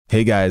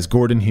Hey guys,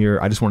 Gordon here.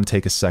 I just want to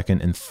take a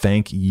second and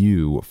thank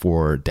you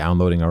for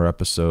downloading our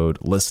episode,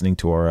 listening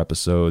to our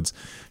episodes,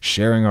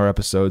 sharing our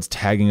episodes,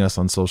 tagging us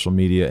on social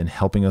media, and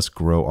helping us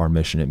grow our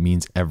mission. It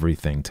means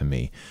everything to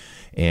me.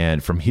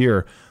 And from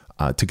here,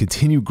 to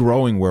continue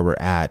growing where we're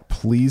at,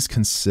 please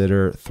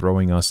consider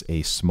throwing us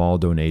a small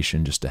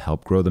donation just to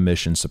help grow the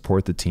mission,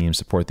 support the team,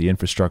 support the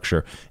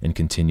infrastructure, and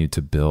continue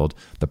to build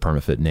the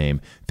PermaFit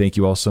name. Thank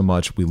you all so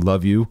much. We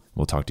love you.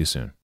 We'll talk to you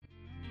soon.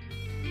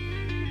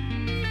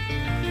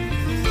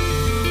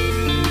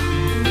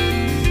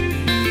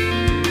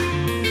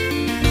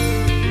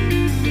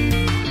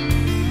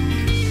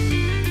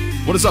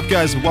 What is up,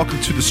 guys, and welcome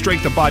to the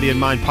Strength of Body and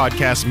Mind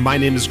podcast. My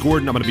name is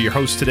Gordon. I'm going to be your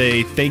host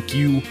today. Thank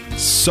you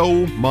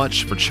so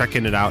much for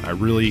checking it out. I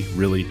really,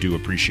 really do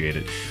appreciate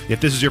it.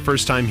 If this is your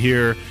first time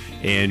here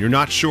and you're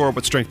not sure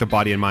what Strength of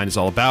Body and Mind is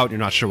all about, you're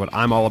not sure what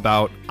I'm all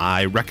about,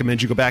 I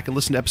recommend you go back and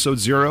listen to episode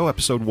 0,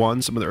 episode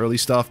 1, some of the early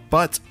stuff.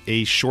 But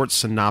a short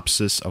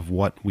synopsis of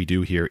what we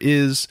do here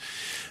is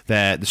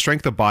that the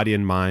Strength of Body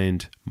and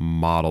Mind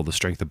model, the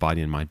Strength of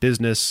Body and Mind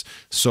business,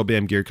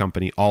 SOBAM Gear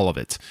Company, all of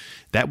it,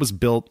 that was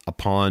built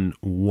upon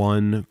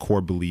one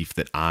core belief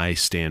that I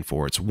stand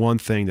for. It's one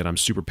thing that I'm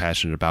super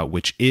passionate about,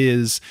 which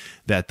is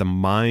that the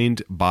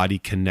mind-body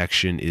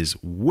connection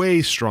is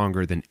way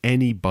stronger than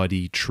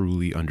anybody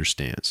truly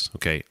understands.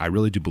 Okay, I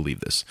really do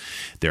believe this.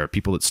 There are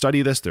people that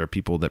study this. There are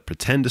people that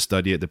pretend to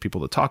study it. There are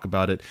people that talk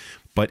about it.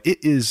 But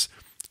it is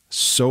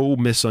so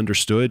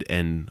misunderstood,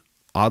 and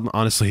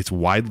honestly, it's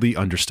widely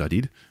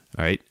understudied,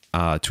 all right,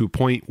 to a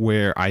point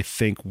where I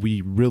think we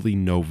really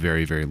know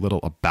very, very little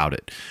about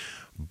it.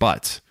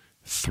 But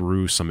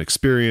through some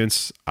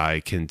experience, I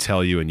can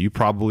tell you, and you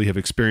probably have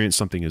experienced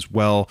something as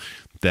well,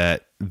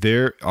 that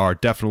there are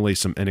definitely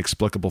some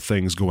inexplicable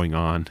things going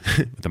on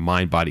with the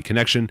mind-body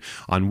connection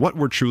on what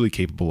we're truly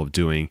capable of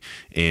doing,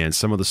 and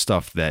some of the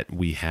stuff that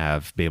we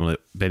have been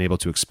able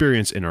to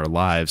experience in our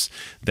lives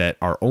that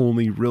are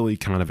only really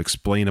kind of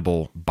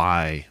explainable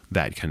by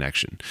that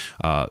connection,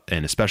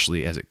 and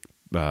especially as it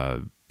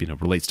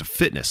relates to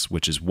fitness,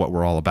 which is what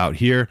we're all about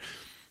here.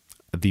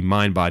 The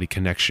mind-body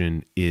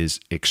connection is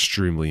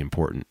extremely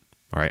important.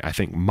 All right. I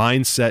think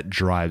mindset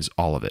drives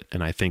all of it.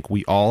 And I think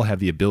we all have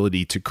the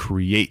ability to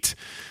create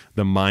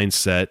the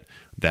mindset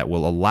that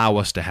will allow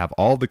us to have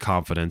all the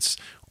confidence,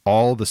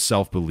 all the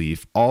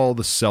self-belief, all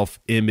the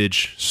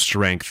self-image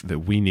strength that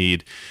we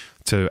need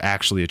to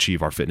actually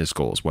achieve our fitness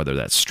goals, whether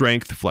that's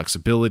strength,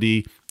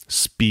 flexibility,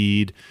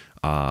 speed,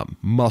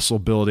 muscle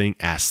building,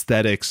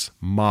 aesthetics,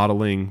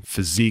 modeling,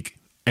 physique,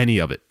 any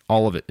of it,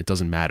 all of it. It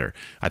doesn't matter.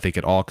 I think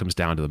it all comes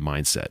down to the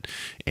mindset.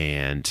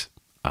 And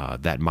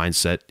that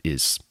mindset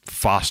is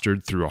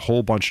fostered through a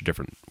whole bunch of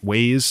different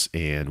ways.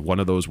 And one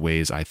of those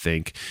ways, I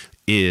think,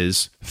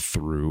 is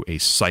through a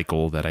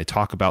cycle that I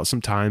talk about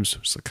sometimes.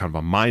 It's kind of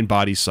a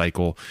mind-body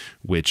cycle,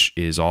 which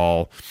is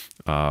all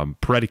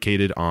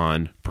predicated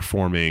on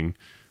performing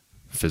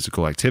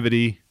physical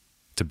activity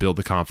to build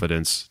the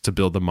confidence, to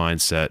build the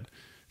mindset,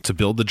 to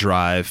build the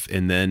drive.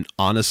 And then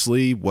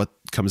honestly, what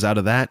comes out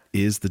of that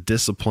is the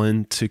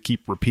discipline to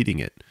keep repeating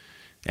it.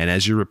 And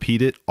as you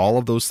repeat it, all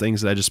of those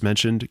things that I just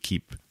mentioned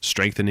keep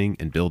strengthening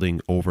and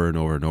building over and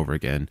over and over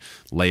again,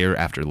 layer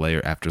after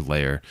layer after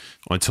layer,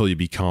 until you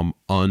become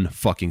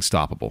unfucking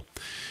stoppable.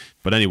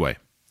 But anyway,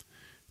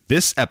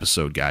 this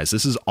episode, guys,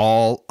 this is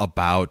all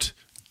about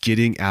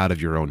getting out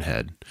of your own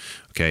head,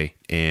 okay?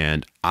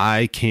 And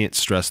I can't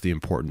stress the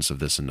importance of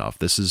this enough.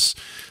 This is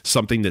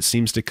something that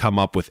seems to come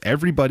up with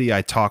everybody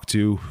I talk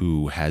to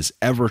who has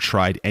ever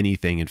tried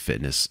anything in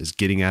fitness, is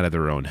getting out of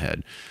their own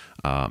head.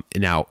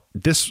 Now,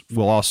 this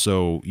will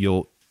also,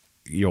 you'll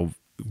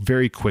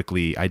very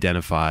quickly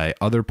identify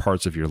other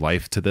parts of your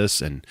life to this,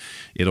 and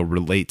it'll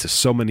relate to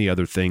so many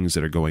other things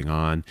that are going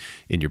on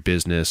in your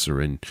business or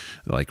in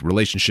like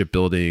relationship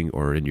building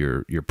or in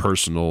your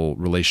personal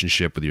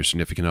relationship with your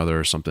significant other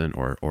or something,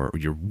 or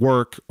your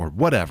work or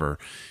whatever.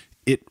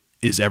 It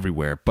is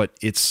everywhere, but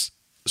it's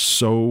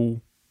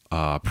so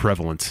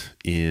prevalent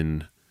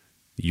in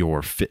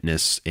your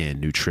fitness and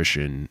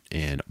nutrition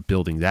and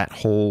building that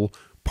whole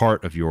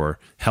part of your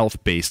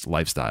health-based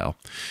lifestyle.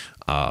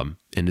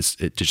 And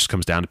it just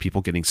comes down to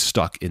people getting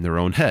stuck in their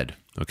own head,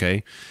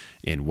 okay?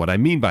 And what I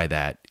mean by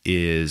that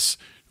is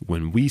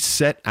when we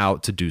set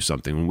out to do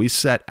something, when we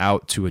set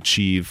out to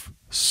achieve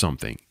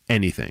something,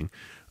 anything,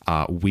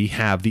 we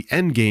have the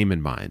end game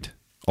in mind,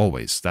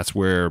 always. That's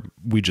where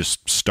we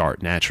just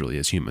start naturally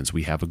as humans.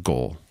 We have a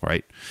goal,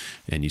 right?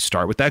 And you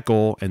start with that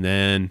goal, and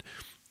then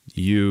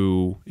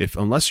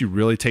unless you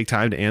really take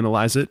time to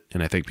analyze it,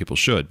 and I think people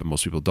should, but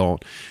most people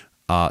don't,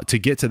 to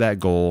get to that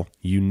goal,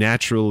 you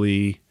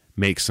naturally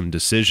make some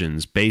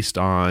decisions based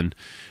on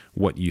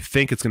what you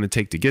think it's going to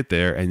take to get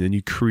there. And then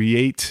you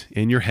create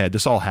in your head,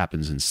 this all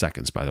happens in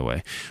seconds, by the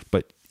way,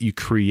 but you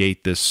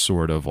create this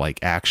sort of like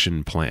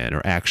action plan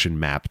or action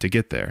map to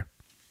get there.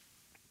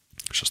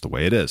 It's just the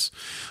way it is.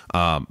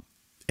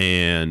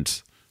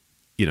 And,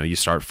 you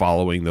start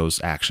following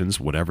those actions,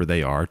 whatever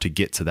they are, to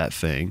get to that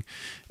thing.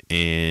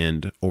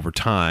 And over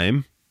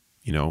time,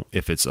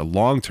 if it's a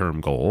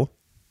long-term goal,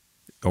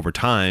 over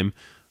time,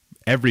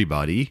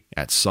 everybody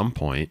at some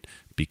point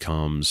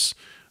becomes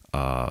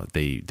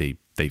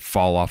they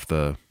fall off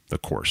the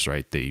course,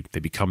 right? They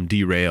become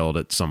derailed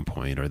at some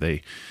point, or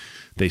they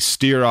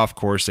steer off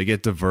course, they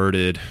get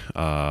diverted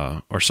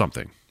or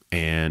something,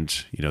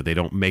 and they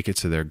don't make it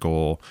to their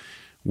goal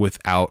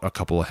without a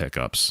couple of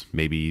hiccups.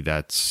 Maybe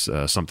that's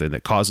something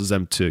that causes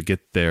them to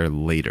get there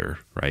later,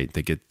 right?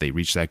 They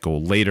reach that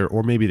goal later,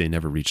 or maybe they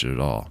never reach it at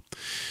all.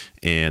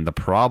 And the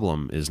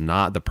problem is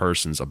not the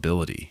person's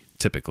ability.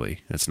 Typically,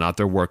 it's not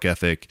their work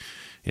ethic,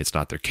 it's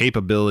not their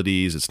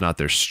capabilities, it's not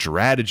their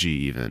strategy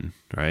even,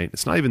 right?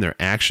 It's not even their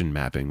action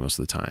mapping most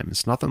of the time.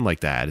 It's nothing like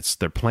that. It's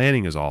their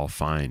planning is all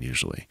fine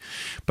usually.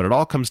 But it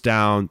all comes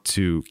down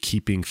to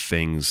keeping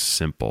things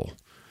simple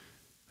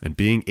and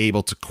being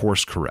able to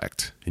course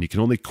correct. And you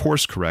can only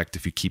course correct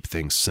if you keep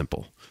things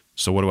simple.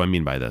 So what do I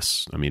mean by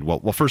this? I mean,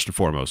 well, first and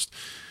foremost,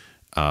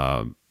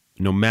 no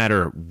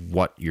matter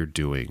what you're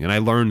doing, and I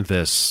learned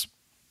this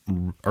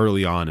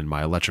early on in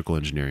my electrical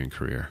engineering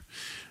career,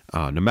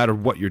 no matter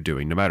what you're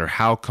doing, no matter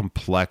how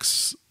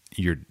complex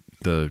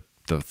the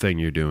thing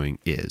you're doing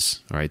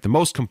is, all right, the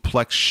most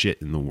complex shit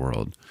in the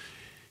world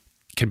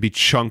can be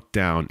chunked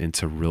down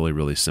into really,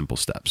 really simple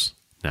steps.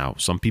 Now,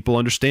 some people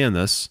understand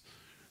this.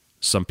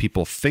 Some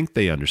people think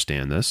they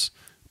understand this,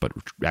 but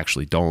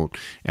actually don't.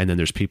 And then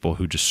there's people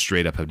who just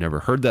straight up have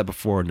never heard that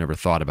before, never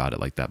thought about it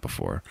like that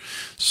before.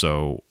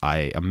 So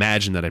I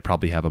imagine that I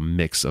probably have a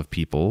mix of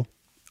people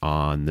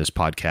on this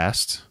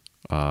podcast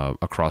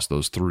across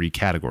those three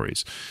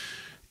categories.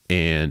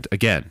 And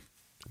again,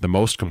 the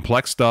most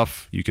complex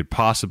stuff you could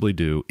possibly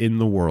do in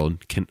the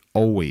world can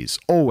always,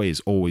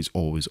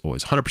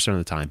 100% of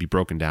the time be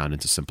broken down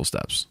into simple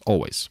steps.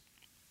 Always.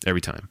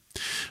 Every time.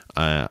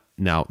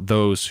 Now,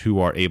 those who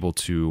are able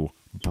to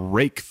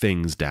break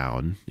things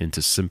down into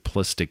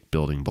simplistic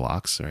building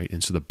blocks, right?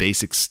 And so the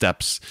basic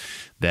steps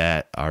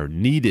that are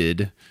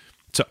needed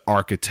to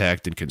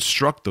architect and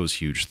construct those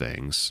huge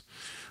things,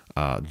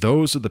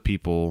 those are the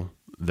people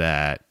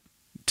that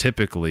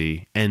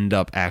typically end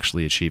up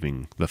actually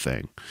achieving the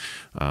thing.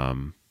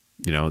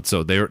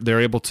 So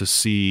they're able to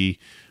see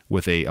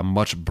with a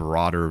much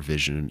broader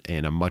vision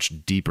and a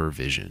much deeper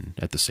vision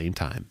at the same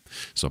time.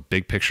 So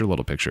big picture,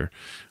 little picture,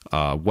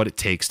 what it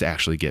takes to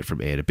actually get from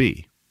A to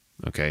B.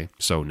 Okay.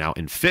 So now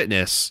in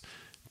fitness,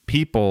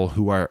 people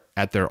who are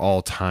at their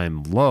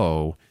all-time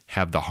low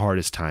have the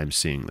hardest time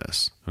seeing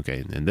this.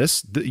 Okay. And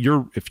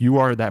if you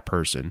are that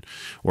person,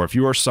 or if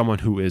you are someone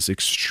who is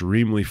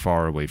extremely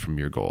far away from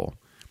your goal,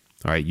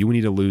 all right, you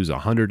need to lose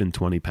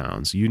 120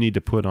 pounds. You need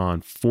to put on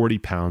 40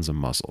 pounds of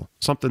muscle,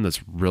 something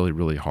that's really,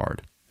 really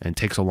hard and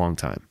takes a long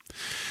time.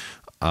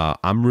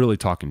 I'm really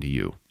talking to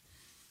you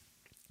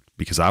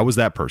because I was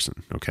that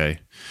person, okay?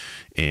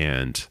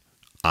 And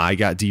I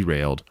got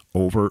derailed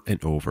over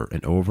and over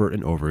and over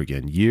and over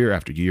again, year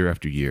after year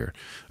after year,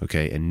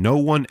 okay? And no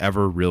one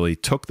ever really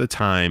took the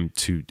time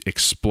to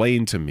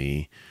explain to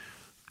me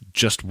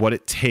just what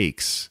it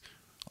takes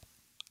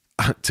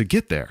to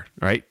get there,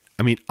 right?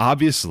 I mean,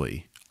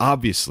 obviously,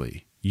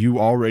 you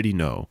already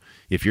know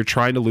if you're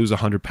trying to lose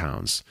 100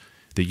 pounds,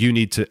 that you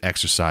need to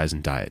exercise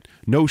and diet.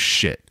 No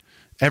shit.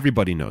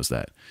 Everybody knows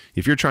that.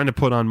 If you're trying to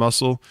put on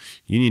muscle,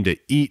 you need to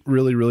eat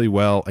really, really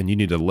well, and you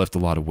need to lift a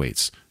lot of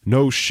weights.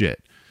 No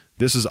shit.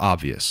 This is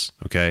obvious,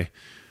 okay?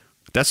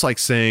 That's like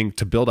saying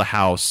to build a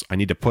house, I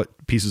need to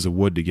put pieces of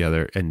wood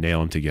together and nail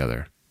them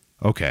together.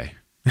 Okay.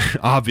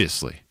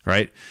 Obviously,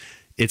 right?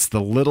 It's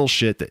the little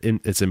shit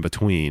it's in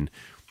between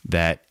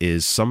that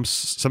is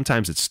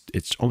sometimes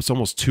it's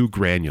almost too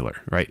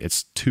granular, right?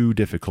 It's too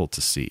difficult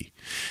to see.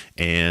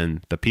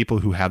 And the people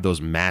who have those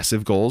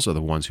massive goals are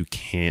the ones who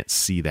can't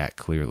see that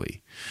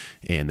clearly.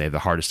 And they have the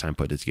hardest time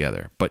putting it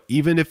together. But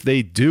even if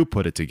they do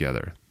put it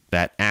together,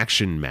 that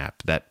action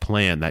map, that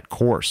plan, that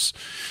course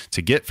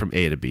to get from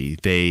A to B,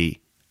 they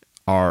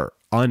are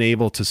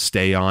unable to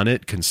stay on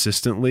it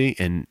consistently.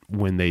 And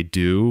when they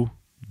do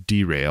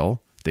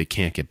derail, they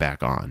can't get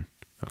back on.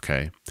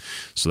 Okay.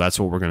 So that's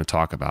what we're going to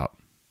talk about.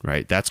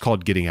 Right? That's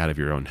called getting out of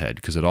your own head,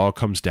 because it all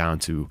comes down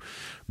to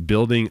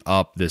building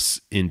up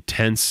this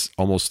intense,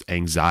 almost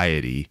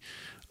anxiety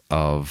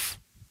of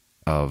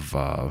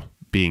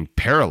being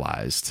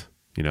paralyzed.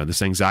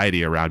 This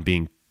anxiety around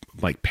being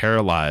like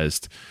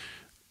paralyzed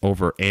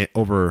over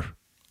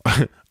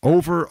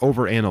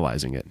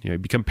analyzing it. You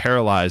become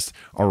paralyzed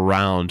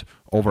around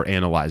over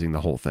analyzing the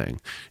whole thing.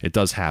 It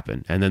does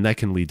happen, and then that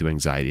can lead to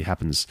anxiety. It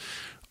happens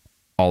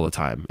all the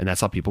time. And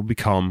that's how people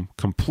become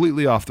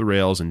completely off the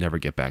rails and never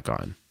get back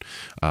on.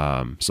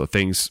 So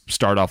things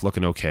start off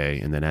looking okay.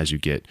 And then as you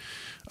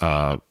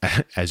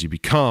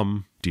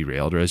become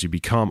derailed, or as you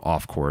become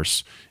off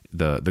course,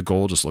 the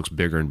goal just looks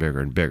bigger and bigger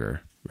and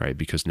bigger, right?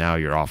 Because now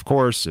you're off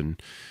course,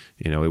 and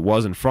it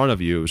was in front of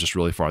you. It was just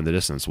really far in the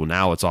distance. Well,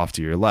 now it's off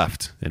to your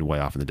left and way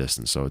off in the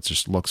distance. So it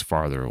just looks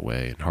farther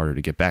away and harder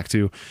to get back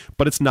to,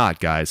 but it's not,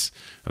 guys.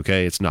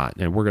 Okay. It's not.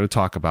 And we're going to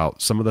talk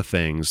about some of the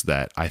things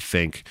that I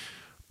think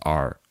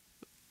are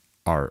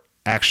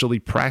actually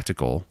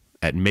practical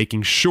at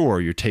making sure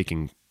you're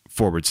taking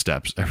forward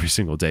steps every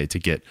single day to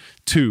get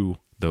to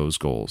those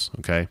goals.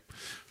 Okay.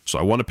 So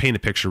I want to paint a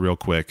picture real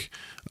quick.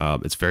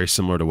 It's very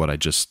similar to what I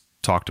just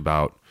talked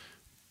about,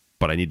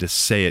 but I need to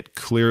say it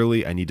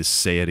clearly. I need to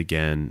say it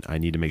again. I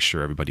need to make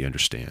sure everybody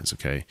understands,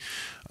 okay?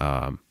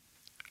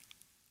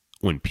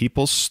 When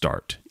people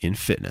start in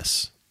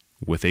fitness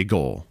with a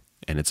goal,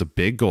 and it's a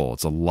big goal,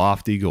 it's a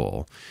lofty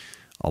goal,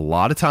 a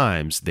lot of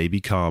times they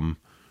become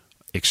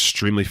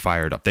extremely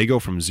fired up. They go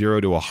from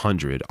 0 to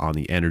 100 on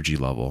the energy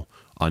level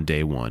on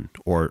day one,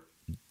 or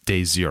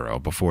day 0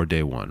 before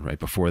day 1, right?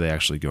 Before they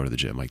actually go to the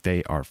gym. Like,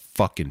 they are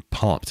fucking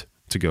pumped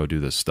to go do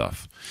this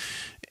stuff.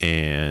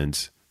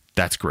 And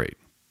that's great.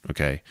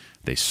 Okay.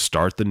 They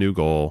start the new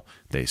goal.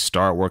 They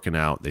start working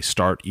out. They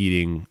start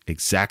eating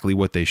exactly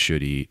what they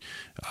should eat.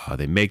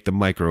 They make the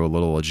micro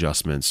little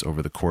adjustments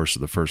over the course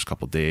of the first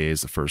couple of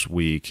days, the first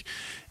week,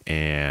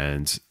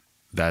 and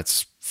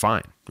that's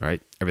fine,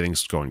 right?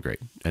 Everything's going great.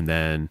 And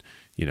then,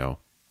 you know,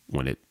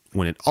 when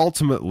it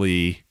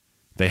ultimately,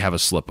 they have a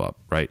slip up,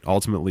 right?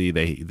 Ultimately,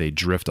 they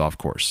drift off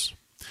course.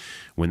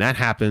 When that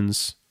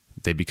happens,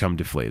 they become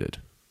deflated,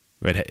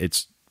 right?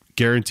 It's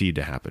guaranteed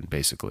to happen,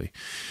 basically.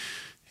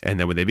 And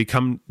then when they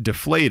become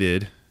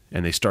deflated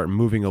and they start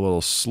moving a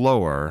little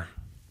slower,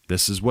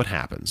 this is what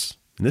happens.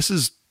 And this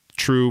is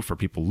true for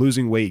people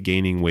losing weight,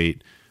 gaining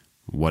weight,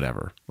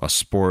 whatever. A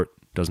sport,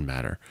 doesn't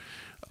matter.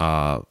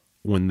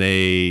 When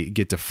they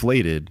get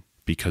deflated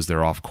because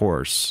they're off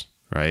course,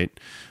 right?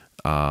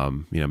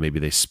 You know, maybe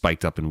they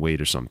spiked up in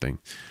weight or something,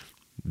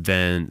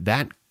 then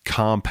that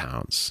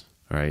compounds,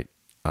 right?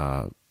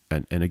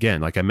 And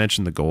again, like I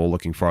mentioned, the goal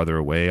looking farther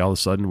away, all of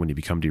a sudden when you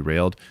become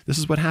derailed, this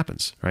is what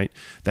happens, right?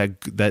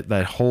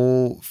 That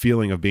whole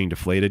feeling of being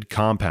deflated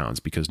compounds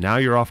because now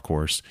you're off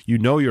course, you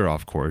know you're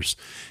off course,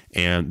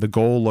 and the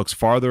goal looks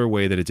farther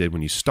away than it did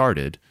when you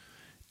started,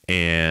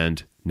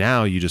 and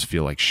now you just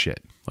feel like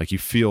shit. Like you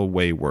feel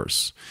way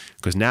worse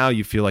because now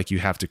you feel like you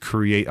have to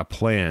create a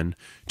plan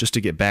just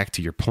to get back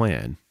to your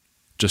plan,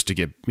 just to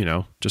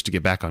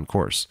get back on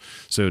course.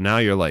 So now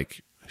you're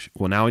like,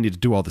 well, now I need to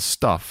do all this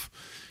stuff.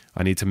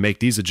 I need to make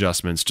these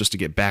adjustments just to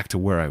get back to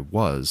where I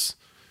was.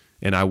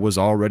 And I was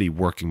already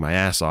working my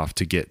ass off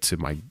to get to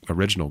my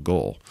original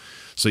goal.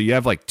 So you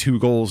have like 2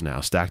 goals now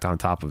stacked on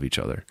top of each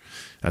other.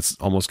 That's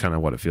almost kind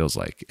of what it feels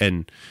like.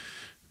 And,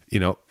 you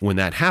know, when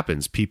that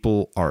happens,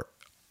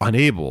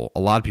 a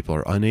lot of people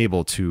are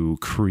unable to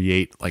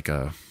create like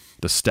the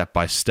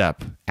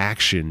step-by-step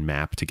action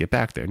map to get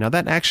back there. Now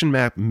that action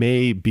map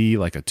may be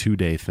like a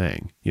 2-day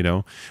thing. You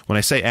know, when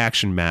I say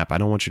action map, I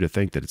don't want you to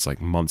think that it's like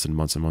months and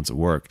months and months of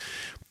work.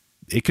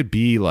 It could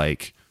be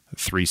like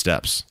 3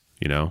 steps,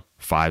 you know,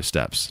 5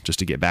 steps just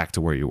to get back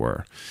to where you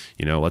were.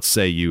 You know, let's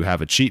say you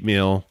have a cheat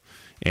meal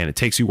and it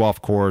takes you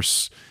off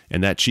course,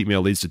 and that cheat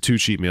meal leads to 2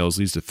 cheat meals,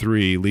 leads to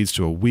 3, leads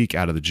to a week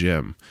out of the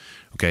gym.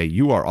 Okay,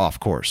 you are off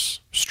course,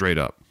 straight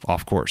up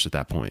off course at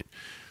that point.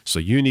 So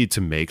you need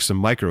to make some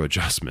micro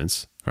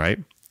adjustments, right,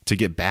 to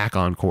get back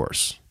on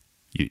course.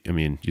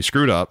 You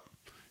screwed up.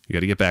 You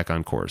got to get back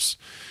on course.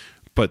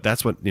 But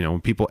that's what, you know,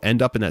 when people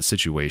end up in that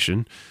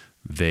situation,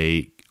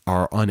 they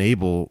are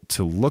unable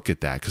to look at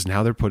that because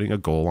now they're putting a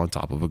goal on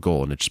top of a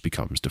goal and it just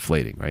becomes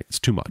deflating, right? It's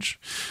too much.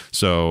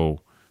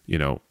 So, you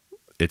know,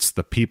 it's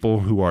the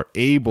people who are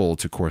able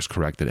to course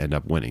correct that end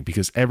up winning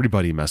because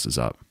everybody messes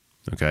up.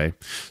 Okay.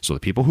 So the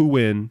people who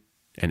win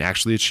and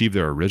actually achieve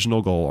their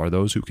original goal are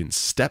those who can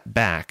step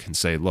back and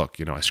say, look,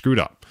 you know, I screwed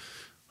up.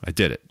 I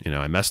did it. You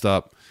know, I messed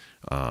up.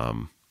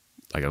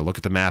 I got to look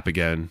at the map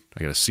again.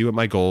 I got to see what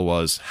my goal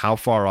was. How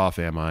far off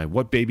am I?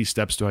 What baby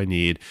steps do I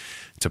need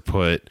to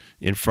put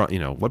in front? You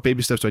know, what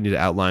baby steps do I need to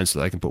outline so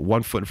that I can put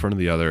one foot in front of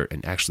the other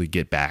and actually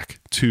get back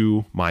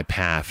to my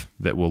path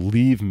that will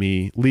lead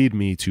me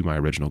to my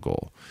original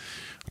goal.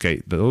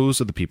 Okay.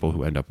 Those are the people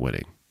who end up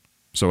winning.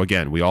 So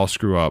again, we all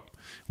screw up.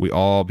 We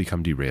all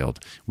become derailed.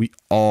 We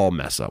all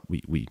mess up.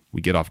 We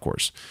get off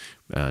course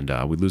and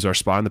we lose our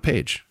spot on the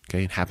page.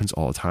 Okay. It happens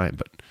all the time.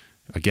 But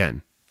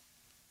again,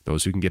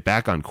 those who can get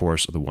back on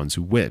course are the ones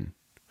who win.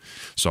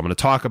 So I'm going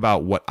to talk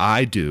about what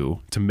I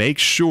do to make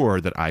sure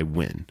that I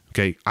win.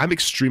 Okay. I'm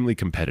extremely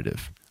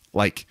competitive,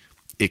 like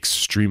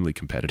extremely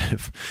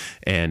competitive.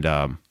 And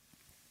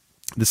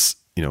this,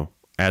 you know,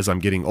 as I'm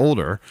getting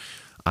older,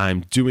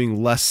 I'm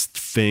doing less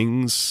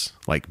things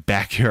like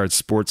backyard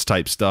sports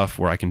type stuff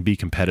where I can be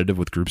competitive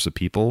with groups of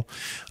people.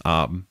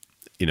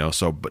 You know,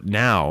 so, but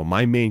now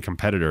my main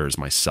competitor is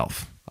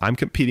myself. I'm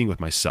competing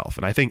with myself,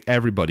 and I think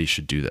everybody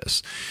should do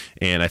this.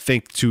 And I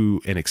think to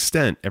an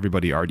extent,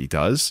 everybody already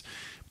does,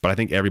 but I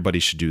think everybody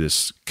should do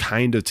this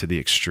kind of to the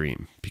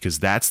extreme because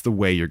that's the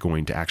way you're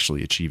going to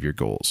actually achieve your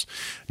goals.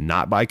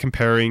 Not by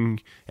comparing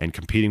and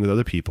competing with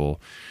other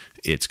people.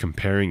 It's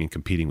comparing and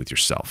competing with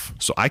yourself.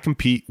 So I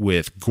compete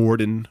with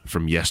Gordon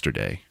from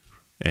yesterday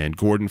and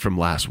Gordon from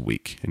last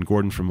week and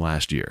Gordon from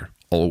last year,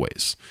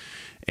 always.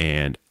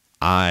 And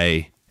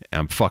I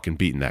am fucking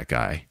beating that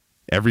guy.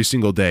 Every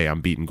single day I'm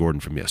beating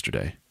Gordon from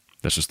yesterday.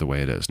 That's just the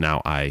way it is.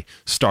 Now I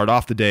start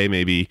off the day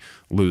maybe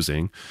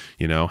losing,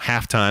 you know,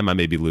 halftime I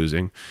may be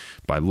losing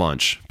by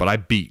lunch, but I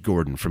beat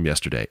Gordon from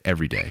yesterday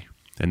every day.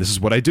 And this is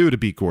what I do to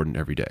beat Gordon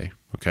every day.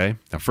 Okay.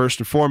 Now, first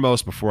and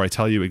foremost, before I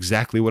tell you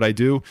exactly what I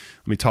do,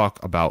 let me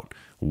talk about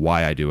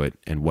why I do it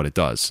and what it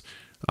does.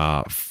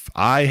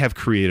 I have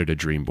created a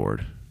dream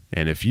board.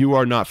 And if you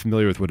are not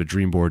familiar with what a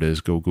dream board is,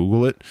 go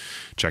Google it,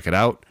 check it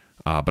out.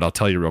 But I'll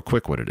tell you real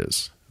quick what it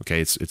is. Okay.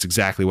 It's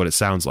exactly what it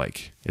sounds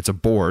like. It's a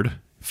board,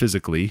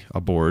 physically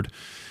a board.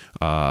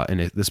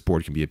 This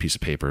board can be a piece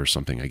of paper or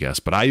something, I guess.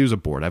 But I use a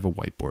board. I have a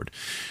whiteboard.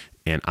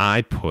 And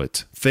I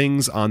put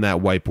things on that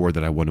whiteboard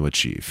that I want to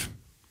achieve.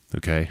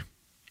 Okay.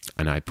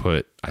 And I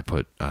put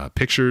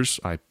pictures.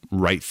 I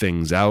write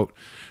things out.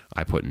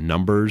 I put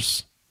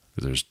numbers.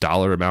 There's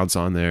dollar amounts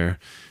on there.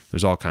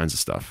 There's all kinds of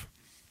stuff.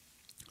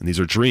 And these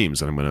are dreams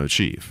that I'm going to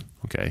achieve.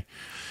 Okay.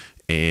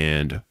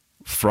 And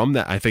from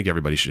that, I think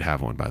everybody should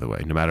have one, by the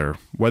way, no matter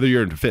whether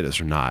you're into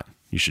fitness or not,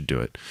 you should do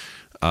it.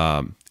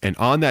 And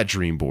on that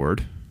dream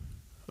board,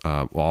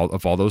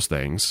 all those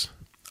things,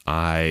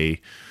 they're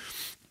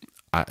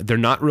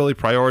not really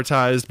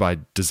prioritized by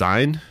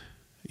design,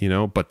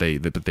 but they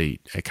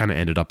kind of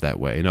ended up that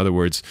way. In other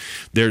words,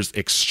 there's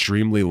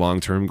extremely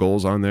long-term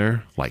goals on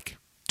there, like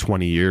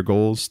 20-year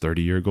goals,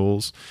 30-year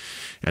goals.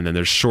 And then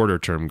there's shorter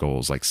term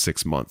goals, like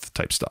 6-month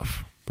type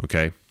stuff.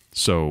 Okay.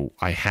 So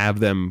I have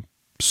them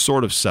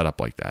sort of set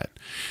up like that.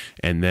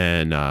 And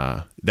then,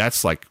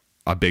 that's like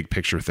a big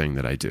picture thing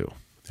that I do.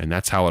 And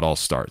that's how it all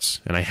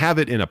starts. And I have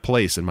it in a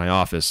place in my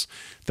office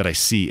that I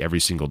see every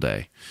single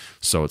day.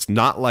 So it's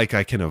not like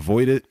I can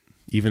avoid it.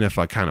 Even if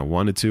I kind of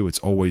wanted to, it's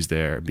always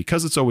there.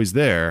 Because it's always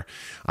there,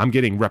 I'm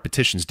getting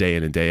repetitions day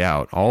in and day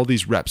out. All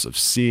these reps of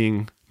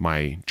seeing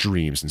my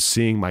dreams and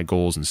seeing my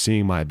goals and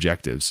seeing my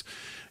objectives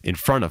in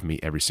front of me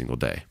every single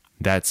day.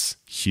 That's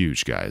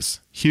huge,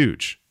 guys.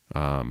 Huge.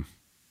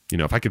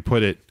 If I could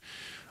put it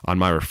on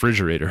my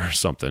refrigerator or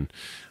something,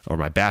 or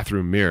my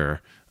bathroom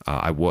mirror,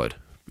 I would.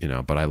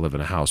 But I live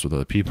in a house with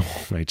other people.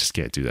 I just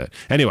can't do that.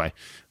 Anyway,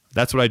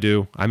 that's what I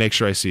do. I make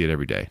sure I see it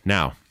every day.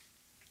 Now,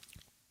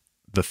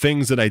 the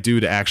things that I do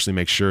to actually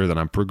make sure that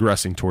I'm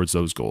progressing towards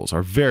those goals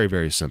are very,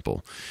 very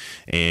simple.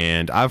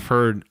 And I've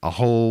heard a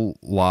whole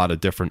lot of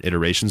different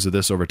iterations of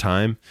this over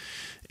time.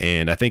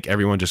 And I think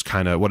everyone just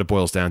what it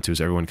boils down to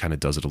is everyone kind of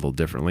does it a little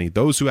differently.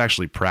 Those who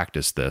actually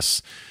practice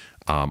this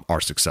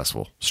are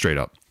successful, straight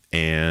up.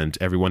 And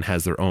everyone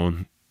has their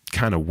own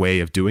kind of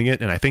way of doing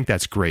it. And I think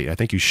that's great. I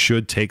think you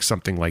should take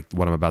something like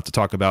what I'm about to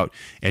talk about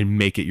and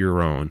make it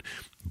your own.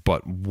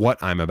 But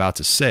what I'm about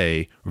to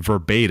say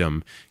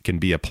verbatim can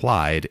be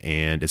applied,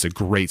 and it's a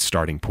great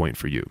starting point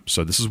for you.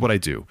 So this is what I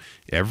do.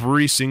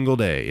 Every single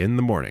day in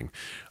the morning,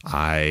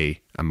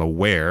 I am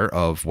aware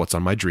of what's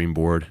on my dream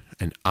board,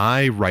 and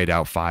I write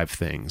out 5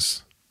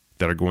 things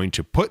that are going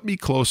to put me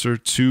closer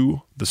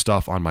to the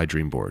stuff on my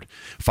dream board.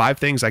 5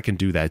 things I can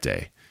do that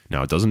day.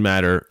 Now, it doesn't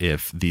matter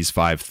if these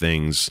 5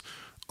 things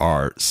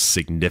are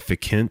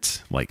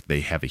significant, like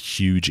they have a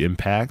huge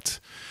impact,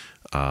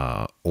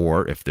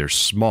 or if they're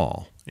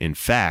small. In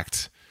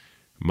fact,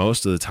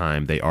 most of the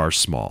time they are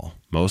small.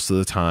 Most of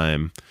the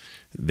time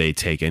they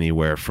take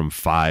anywhere from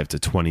 5 to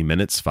 20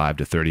 minutes, 5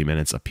 to 30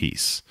 minutes a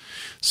piece.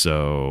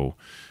 So,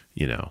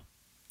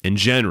 in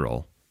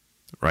general,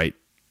 right,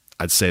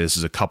 I'd say this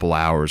is a couple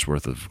hours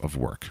worth of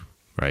work,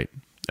 right?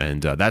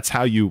 And that's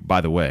how you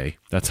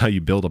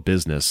build a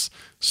business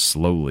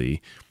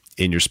slowly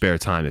in your spare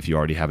time. If you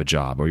already have a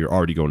job, or you're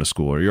already going to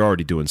school, or you're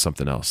already doing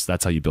something else,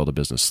 that's how you build a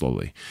business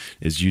slowly,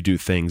 is you do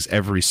things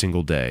every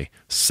single day,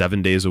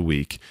 7 days a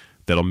week,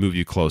 that'll move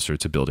you closer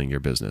to building your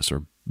business,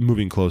 or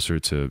moving closer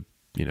to,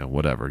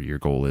 whatever your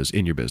goal is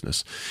in your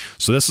business.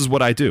 So this is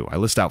what I do. I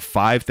list out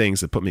 5 things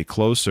that put me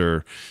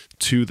closer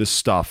to the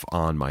stuff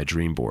on my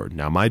dream board.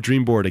 Now, my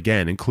dream board,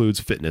 again, includes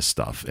fitness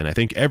stuff. And I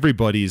think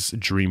everybody's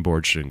dream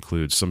board should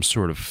include some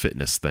sort of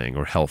fitness thing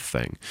or health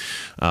thing.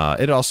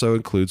 It also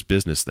includes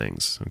business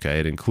things. Okay.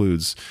 It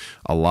includes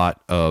a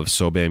lot of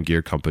Sobam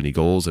Gear Company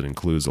goals. It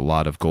includes a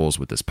lot of goals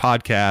with this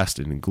podcast.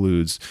 It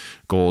includes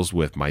goals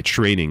with my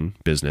training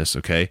business.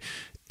 Okay.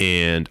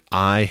 And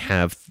I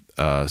have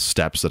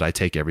steps that I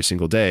take every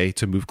single day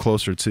to move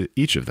closer to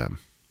each of them.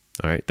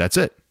 All right. That's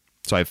it.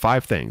 So I have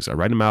 5 things. I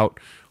write them out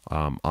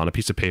on a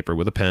piece of paper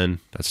with a pen.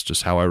 That's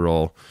just how I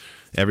roll.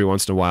 Every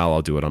once in a while,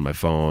 I'll do it on my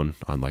phone,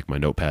 on like my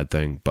notepad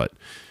thing. But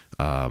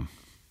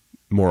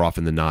more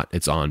often than not,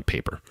 it's on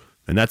paper.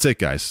 And that's it,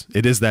 guys.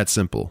 It is that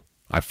simple.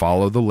 I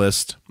follow the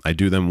list. I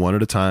do them one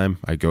at a time.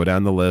 I go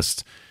down the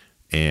list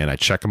and I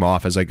check them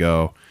off as I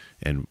go.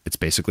 And it's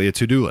basically a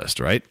to-do list,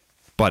 right?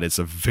 But it's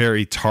a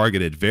very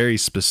targeted, very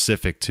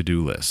specific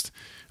to-do list.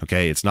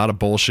 Okay. It's not a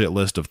bullshit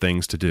list of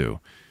things to do.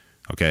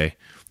 Okay.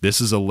 This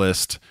is a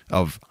list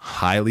of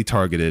highly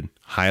targeted,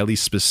 highly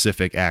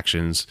specific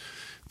actions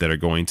that are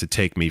going to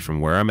take me from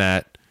where I'm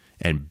at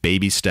and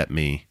baby step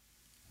me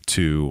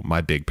to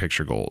my big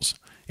picture goals.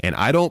 And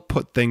I don't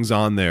put things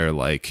on there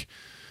like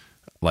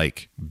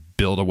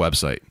build a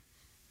website.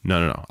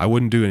 No. I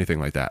wouldn't do anything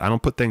like that. I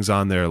don't put things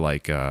on there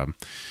like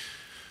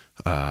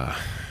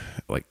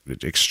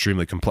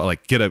extremely complex,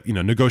 like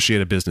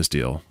negotiate a business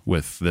deal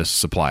with this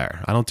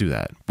supplier. I don't do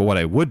that. But what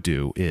I would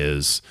do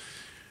is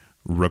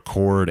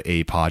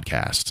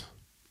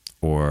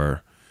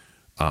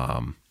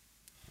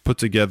put put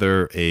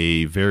together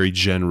a very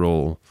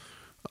general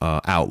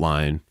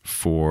outline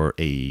for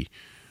a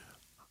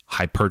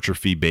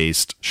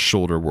hypertrophy-based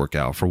shoulder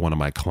workout for one of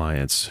my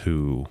clients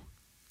who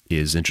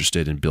is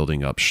interested in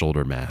building up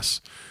shoulder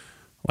mass.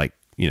 Like,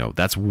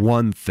 that's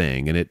one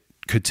thing, and it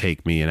could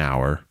take me an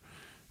hour,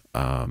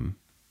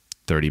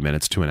 30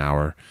 minutes to an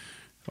hour.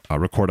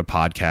 Record a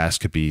podcast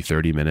could be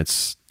 30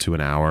 minutes to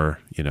an hour.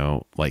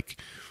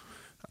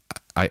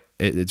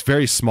 It's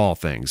very small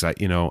things.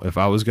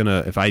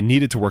 If I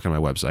needed to work on my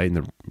website,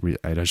 and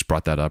I just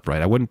brought that up,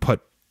 right? I wouldn't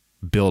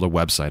build a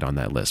website on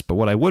that list, but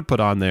what I would put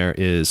on there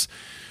is,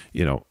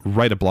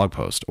 write a blog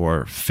post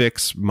or if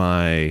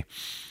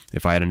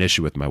I had an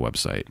issue with my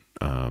website,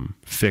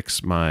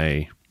 fix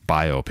my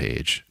bio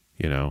page,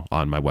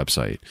 on my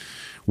website.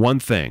 One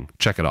thing,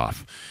 check it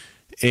off.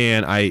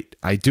 And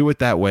I do it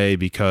that way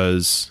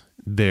because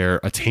they're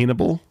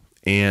attainable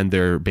and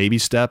they're baby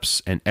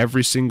steps. And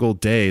every single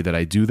day that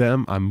I do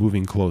them, I'm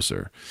moving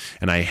closer.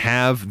 And I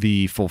have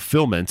the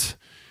fulfillment,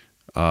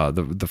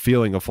 the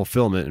feeling of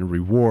fulfillment and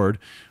reward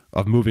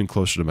of moving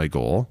closer to my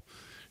goal.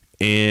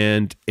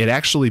 And it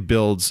actually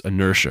builds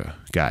inertia,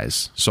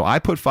 guys. So I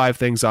put 5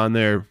 things on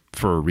there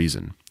for a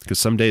reason, because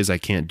some days I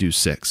can't do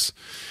 6,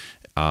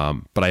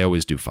 but I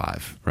always do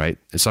 5, right?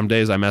 And some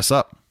days I mess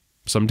up.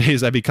 Some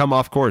days I become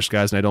off course,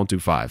 guys, and I don't do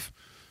 5,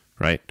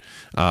 right?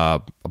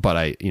 But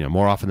I,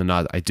 more often than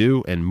not, I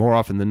do, and more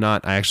often than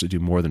not, I actually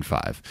do more than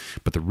 5.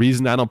 But the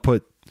reason I don't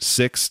put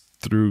 6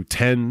 through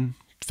 10,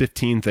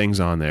 15 things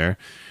on there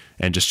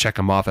and just check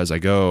them off as I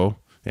go,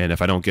 and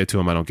if I don't get to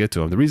them, I don't get to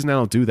them. The reason I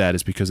don't do that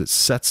is because it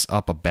sets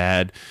up a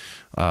bad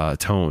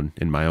tone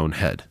in my own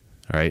head,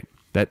 all right?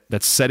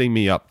 That's setting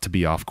me up to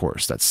be off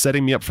course. That's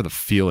setting me up for the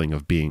feeling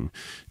of being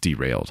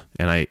derailed.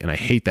 And I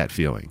hate that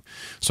feeling.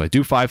 So I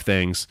do 5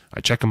 things,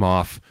 I check them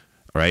off,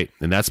 right?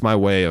 And that's my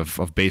way of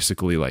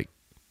basically like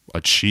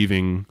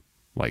achieving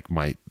like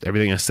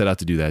everything I set out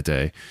to do that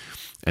day.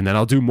 And then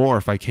I'll do more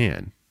if I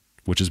can,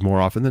 which is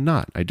more often than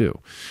not, I do.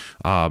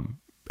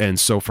 And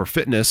so for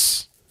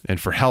fitness and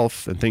for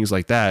health and things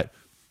like that,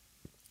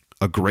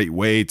 a great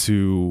way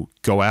to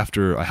go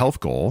after a health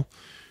goal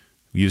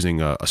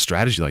using a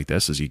strategy like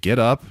this is you get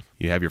up,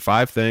 you have your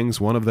 5 things.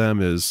 One of them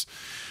is,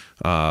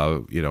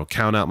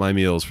 count out my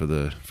meals for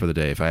the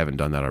day. If I haven't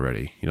done that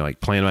already, like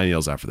plan my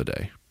meals out for the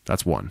day.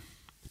 That's 1.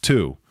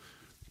 2,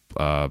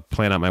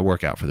 plan out my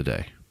workout for the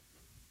day,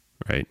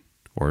 right?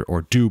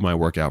 Or do my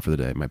workout for the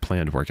day, my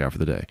planned workout for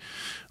the day.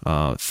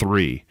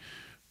 3,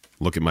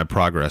 look at my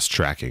progress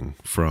tracking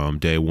from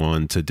day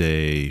 1 to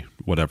day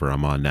whatever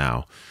I'm on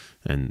now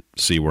and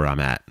see where I'm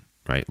at,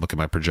 right? Look at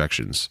my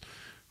projections.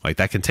 Like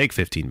that can take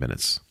 15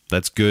 minutes.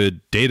 That's good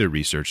data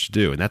research to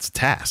do. And that's a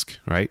task,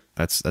 right?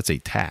 That's a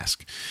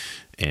task.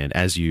 And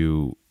as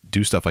you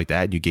do stuff like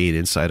that, and you gain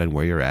insight on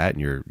where you're at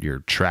and you're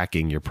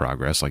tracking your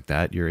progress like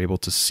that, you're able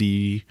to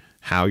see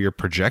how your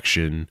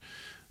projection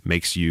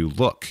makes you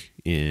look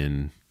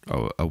in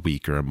a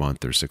week or a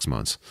month or 6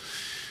 months.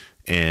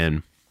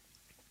 And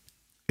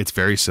it's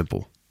very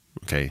simple.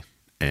 Okay.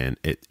 And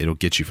it'll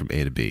get you from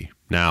A to B.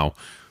 Now,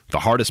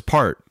 the hardest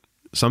part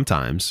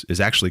sometimes is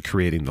actually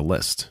creating the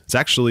list. It's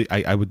actually,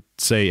 I would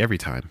say every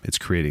time, it's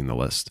creating the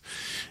list.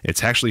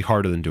 It's actually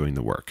harder than doing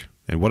the work.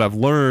 And what I've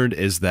learned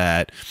is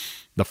that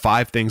the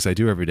 5 things I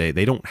do every day,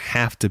 they don't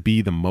have to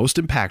be the most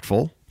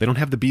impactful. They don't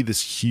have to be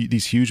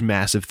these huge,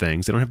 massive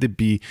things. They don't have to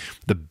be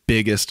the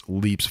biggest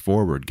leaps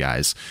forward,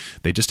 guys.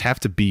 They just have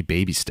to be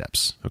baby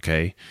steps,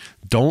 okay?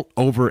 Don't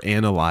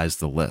overanalyze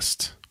the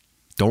list.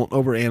 Don't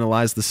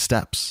overanalyze the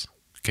steps,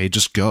 okay?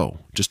 Just go.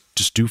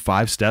 Just do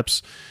 5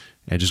 steps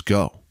and just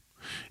go.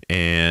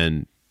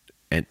 And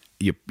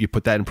you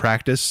put that in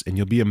practice and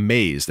you'll be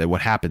amazed at what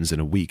happens in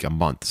a week, a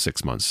month,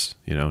 6 months,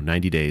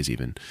 90 days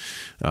even,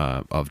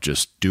 of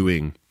just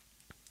doing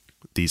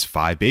these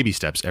 5 baby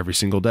steps every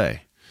single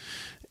day.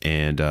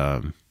 And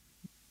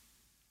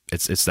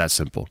it's that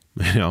simple.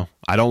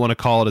 I don't want to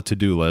call it a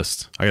to-do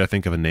list. I got to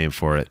think of a name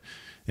for it.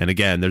 And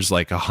again, there's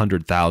like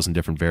 100,000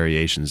 different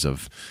variations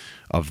of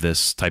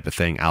this type of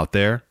thing out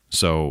there.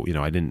 So,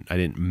 I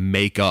didn't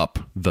make up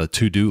the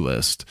to-do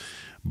list.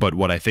 But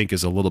what I think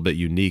is a little bit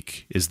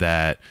unique is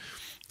that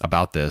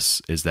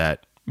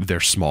they're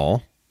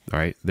small, all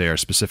right? They are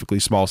specifically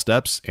small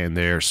steps, and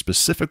they're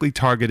specifically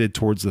targeted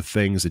towards the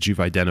things that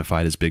you've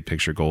identified as big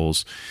picture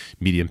goals,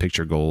 medium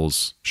picture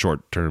goals,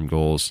 short-term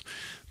goals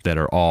that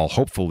are all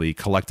hopefully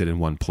collected in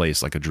one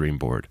place like a dream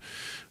board,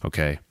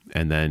 okay?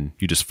 And then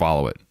you just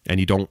follow it, and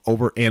you don't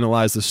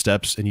overanalyze the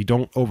steps, and you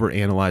don't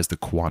overanalyze the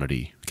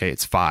quantity, okay?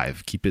 It's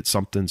 5. Keep it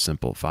something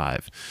simple,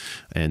 5,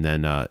 and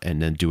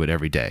then do it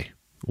every day.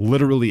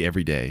 Literally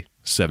every day,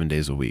 7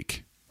 days a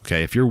week.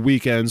 Okay. If your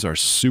weekends are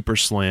super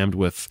slammed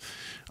with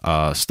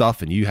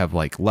stuff and you have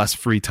like less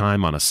free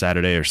time on a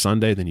Saturday or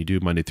Sunday than you do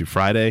Monday through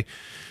Friday,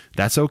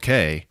 that's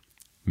okay.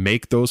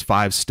 Make those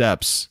 5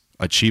 steps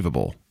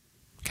achievable.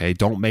 Okay.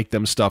 Don't make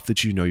them stuff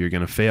that you know you're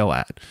going to fail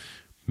at.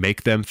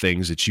 Make them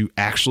things that you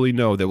actually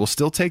know that will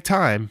still take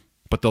time,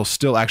 but they'll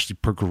still actually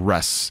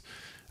progress,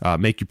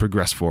 make you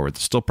progress forward.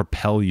 They'll still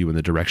propel you in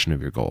the direction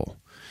of your goal.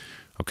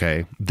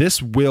 Okay,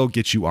 this will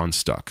get you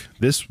unstuck.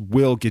 This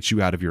will get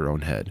you out of your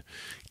own head.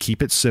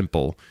 Keep it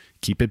simple,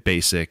 keep it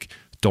basic,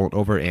 don't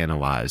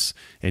overanalyze,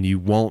 and you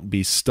won't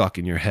be stuck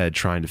in your head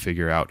trying to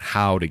figure out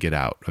how to get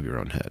out of your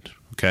own head.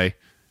 Okay,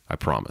 I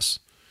promise.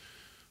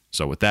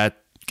 So with that,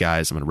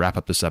 guys, I'm going to wrap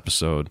up this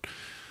episode.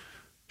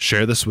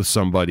 Share this with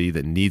somebody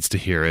that needs to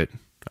hear it.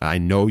 I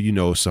know you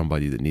know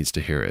somebody that needs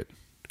to hear it.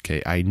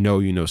 Okay, I know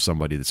you know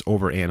somebody that's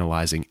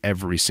overanalyzing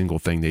every single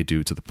thing they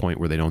do to the point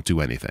where they don't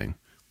do anything.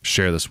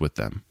 Share this with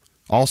them.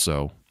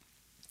 Also,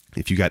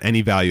 if you got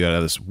any value out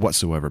of this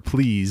whatsoever,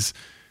 please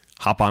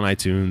hop on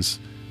iTunes,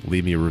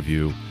 leave me a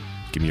review,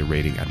 give me a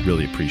rating. I'd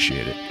really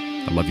appreciate it.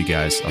 I love you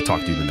guys. I'll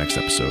talk to you in the next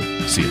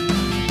episode. See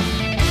you.